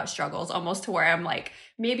talking about struggles, almost to where I'm like,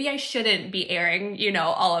 maybe I shouldn't be airing,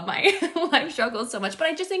 all of my life struggles so much, but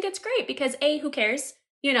I just think it's great because who cares?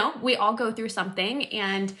 We all go through something.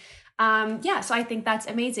 And so I think that's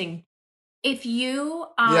amazing. If you,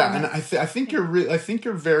 and I think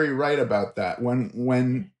you're very right about that.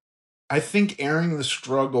 When I think airing the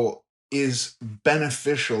struggle is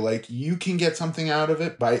beneficial. Like, you can get something out of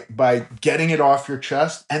it by getting it off your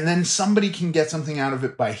chest, and then somebody can get something out of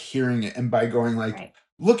it by hearing it and by going, like,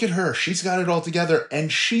 "Look at her. She's got it all together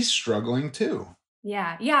and she's struggling too."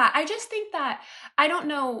 Yeah. I just think that, I don't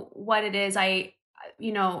know what it is. I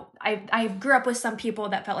grew up with some people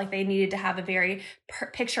that felt like they needed to have a very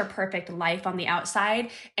picture perfect life on the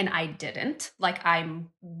outside, and I didn't. Like, I'm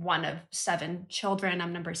one of 7 children.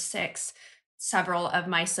 I'm number 6. Several of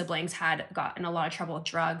my siblings had gotten a lot of trouble with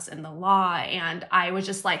drugs and the law, and I was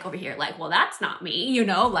just like over here, like, well, that's not me,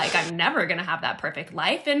 like, I'm never gonna have that perfect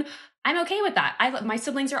life, and I'm okay with that. My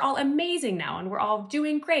siblings are all amazing now, and we're all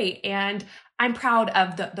doing great, and I'm proud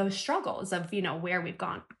of those struggles of where we've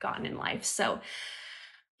gotten in life. So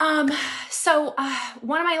one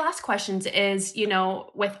of my last questions is,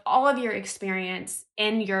 with all of your experience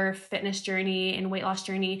in your fitness journey and weight loss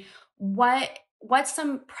journey, what's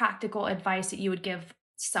some practical advice that you would give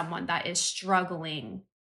someone that is struggling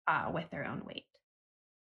with their own weight?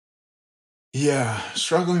 Yeah,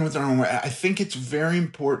 struggling with their own weight. I think it's very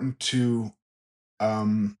important to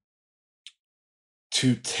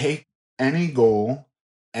take any goal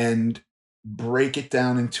and break it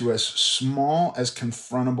down into as small as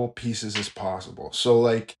confrontable pieces as possible. So,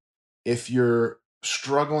 like, if you're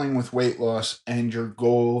struggling with weight loss and your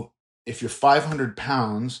goal, if you're 500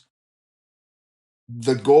 pounds,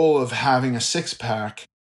 the goal of having a 6-pack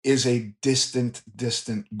is a distant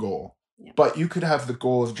goal. Yeah. But you could have the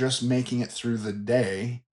goal of just making it through the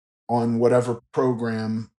day on whatever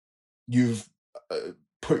program you've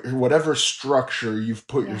whatever structure you've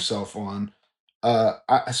put yourself on.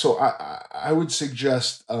 I would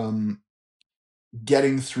suggest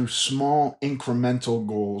getting through small incremental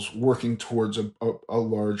goals, working towards a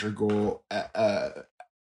larger goal.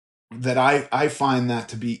 That I find that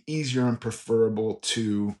to be easier and preferable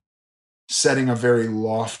to setting a very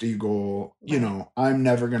lofty goal. Right. I'm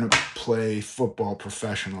never going to play football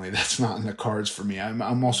professionally. That's not in the cards for me.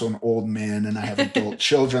 I'm also an old man and I have adult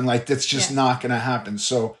children. Like, that's just not going to happen.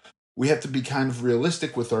 So we have to be kind of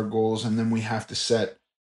realistic with our goals, and then we have to set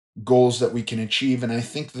goals that we can achieve. And I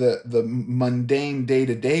think the mundane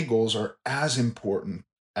day-to-day goals are as important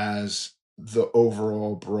as the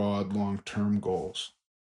overall broad long-term goals.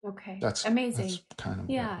 Okay. That's amazing. That's kind of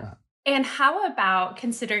And how about,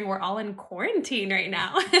 considering we're all in quarantine right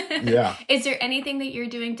now? Yeah. Is there anything that you're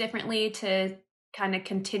doing differently to kind of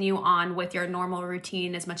continue on with your normal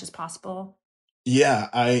routine as much as possible? Yeah,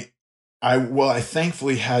 I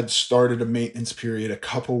thankfully had started a maintenance period a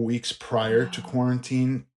couple weeks prior to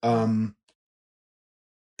quarantine. And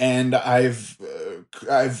I've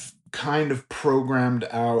kind of programmed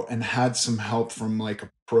out and had some help from like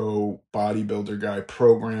a pro bodybuilder guy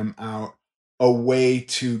program out a way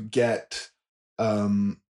to get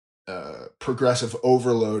progressive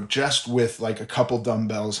overload just with like a couple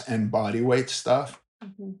dumbbells and body weight stuff.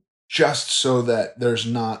 Mm-hmm. Just so that there's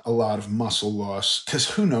not a lot of muscle loss, because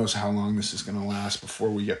who knows how long this is going to last before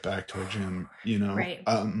we get back to a gym, you know? Right.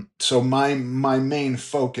 So my main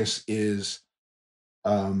focus is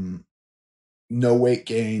no weight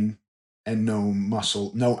gain and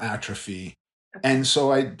no atrophy. Okay. And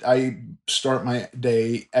so I start my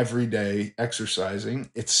day every day exercising.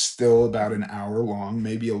 It's still about an hour long,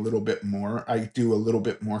 maybe a little bit more. I do a little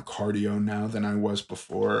bit more cardio now than I was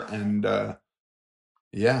before. And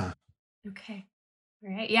yeah. Okay.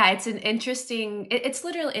 Right. Yeah. It's an interesting, it's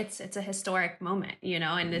literally, it's a historic moment, you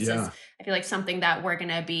know, and this is, I feel like something that we're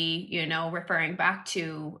going to be, you know, referring back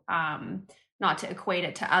to, not to equate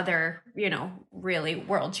it to other, you know, really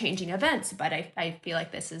world changing events, but I feel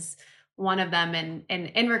like this is one of them. And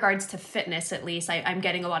in regards to fitness, at least I'm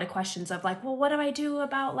getting a lot of questions of like, well, what do I do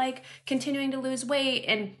about like continuing to lose weight?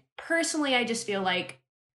 And personally, I just feel like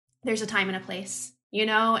there's a time and a place, you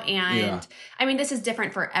know, and I mean, this is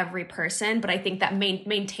different for every person, but I think that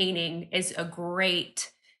maintaining is a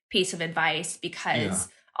great piece of advice because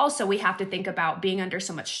also we have to think about being under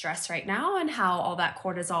so much stress right now and how all that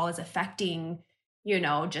cortisol is affecting, you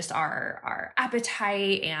know, just our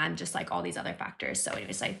appetite and just like all these other factors. So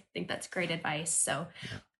anyways, I think that's great advice. So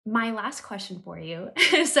my last question for you.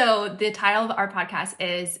 So the title of our podcast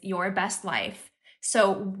is Your Best Life.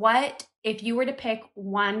 So what, if you were to pick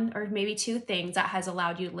one or maybe two things that has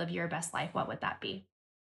allowed you to live your best life, what would that be?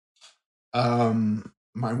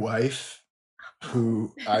 My wife,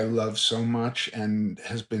 who I love so much and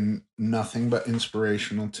has been nothing but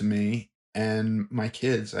inspirational to me, and my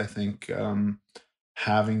kids. I think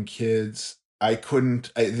having kids,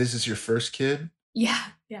 this is your first kid? Yeah.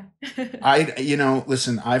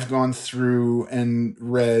 Listen, I've gone through and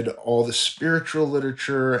read all the spiritual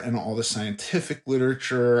literature and all the scientific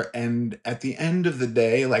literature. And at the end of the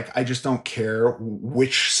day, like, I just don't care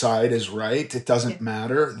which side is right. It doesn't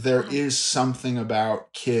matter. There is something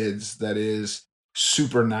about kids that is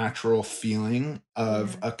supernatural feeling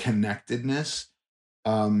of a connectedness.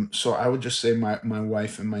 So I would just say my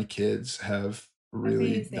wife and my kids have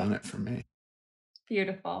really done it for me.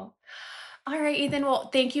 Beautiful. All right, Ethan. Well,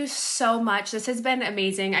 thank you so much. This has been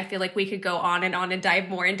amazing. I feel like we could go on and dive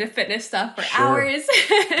more into fitness stuff for hours.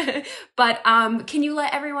 But can you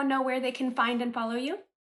let everyone know where they can find and follow you?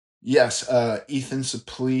 Yes, Ethan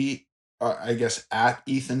Suplee, I guess at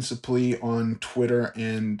Ethan Suplee on Twitter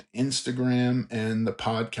and Instagram, and the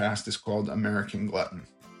podcast is called American Glutton.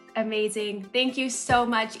 Amazing. Thank you so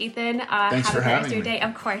much, Ethan. Thanks for having me. Your day.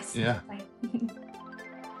 Of course. Yeah. Bye.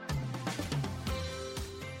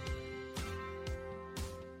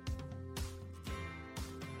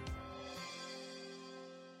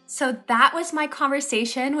 So that was my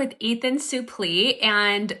conversation with Ethan Suplee.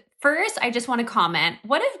 And first, I just want to comment,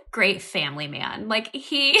 what a great family man. Like,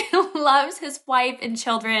 he loves his wife and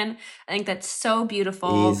children. I think that's so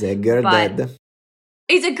beautiful. He's a girl dad.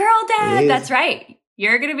 He's a girl dad. That's right.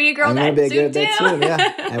 You're going to be a girl dad soon,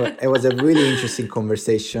 yeah. It was a really interesting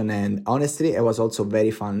conversation. And honestly, it was also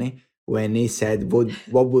very funny when he said what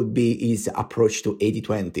would be his approach to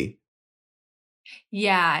 80-20.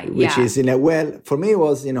 Yeah. Which is, for me, it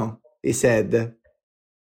was, he said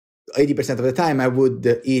 80% of the time I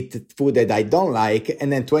would eat food that I don't like,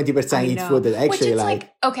 and then 20% eat food that I actually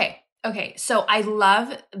like. Okay. So I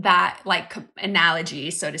love that like analogy,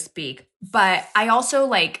 so to speak. But I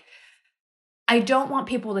also I don't want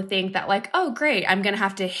people to think that like, oh, great, I'm going to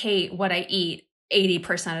have to hate what I eat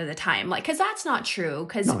 80% of the time. Like, cause that's not true.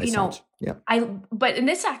 Cause and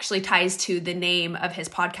this actually ties to the name of his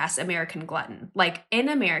podcast, American Glutton. Like, in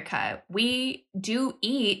America, we do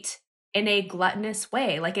eat in a gluttonous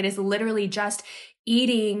way. Like, it is literally just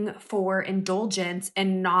eating for indulgence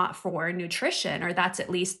and not for nutrition, or that's at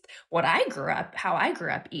least how I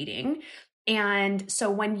grew up eating. And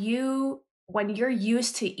so when you're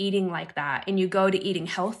used to eating like that and you go to eating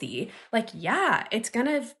healthy, like, yeah, it's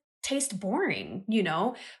gonna taste boring,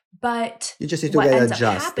 but you just need to get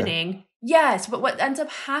adjusted. But what ends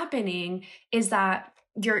up happening is that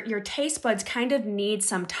your taste buds kind of need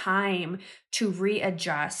some time to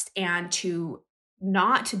readjust and to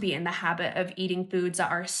not to be in the habit of eating foods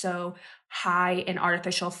that are so high in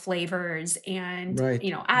artificial flavors and,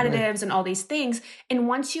 additives and all these things. And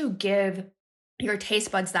once you give your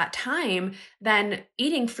taste buds that time, then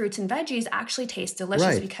eating fruits and veggies actually tastes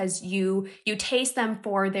delicious because you taste them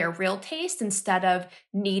for their real taste instead of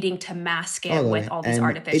needing to mask it with all these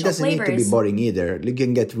artificial flavors. It doesn't need to be boring either. You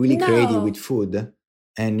can get really creative with food.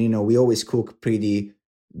 And, we always cook pretty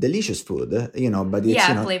delicious food, but it's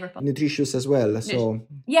flavorful, nutritious as well. So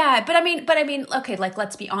but I mean, okay, like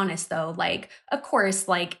let's be honest though. Like, of course,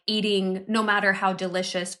 like eating no matter how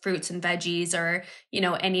delicious fruits and veggies or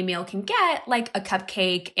any meal can get, like a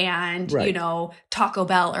cupcake and Taco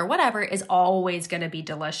Bell or whatever is always going to be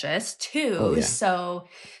delicious too. Oh, yeah. So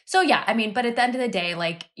yeah, I mean, but at the end of the day,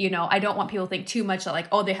 like, I don't want people to think too much that like,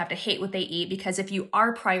 oh, they have to hate what they eat, because if you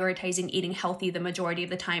are prioritizing eating healthy the majority of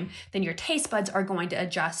the time, then your taste buds are going to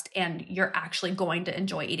adjust and you're actually going to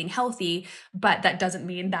enjoy eating healthy. But that doesn't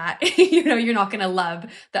mean that, you're not going to love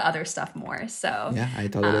the other stuff more. So yeah, I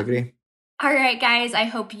totally agree. All right, guys, I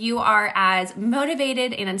hope you are as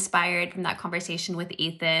motivated and inspired from that conversation with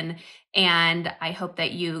Ethan. And I hope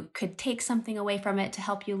that you could take something away from it to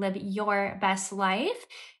help you live your best life.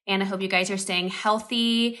 And I hope you guys are staying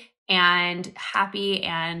healthy and happy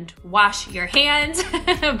and wash your hands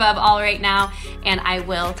above all right now. And I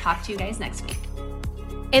will talk to you guys next week.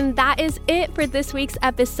 And that is it for this week's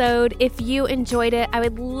episode. If you enjoyed it, I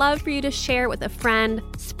would love for you to share it with a friend,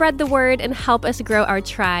 spread the word, and help us grow our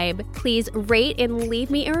tribe. Please rate and leave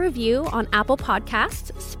me a review on Apple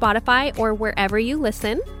Podcasts, Spotify, or wherever you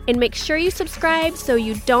listen. And make sure you subscribe so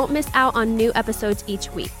you don't miss out on new episodes each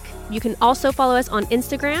week. You can also follow us on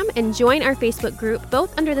Instagram and join our Facebook group,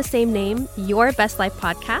 both under the same name, Your Best Life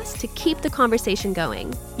Podcast, to keep the conversation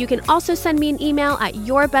going. You can also send me an email at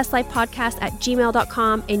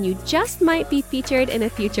yourbestlifepodcast@gmail.com, and you just might be featured in a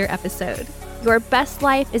future episode. Your Best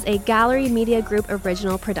Life is a Gallery Media Group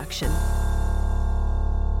original production.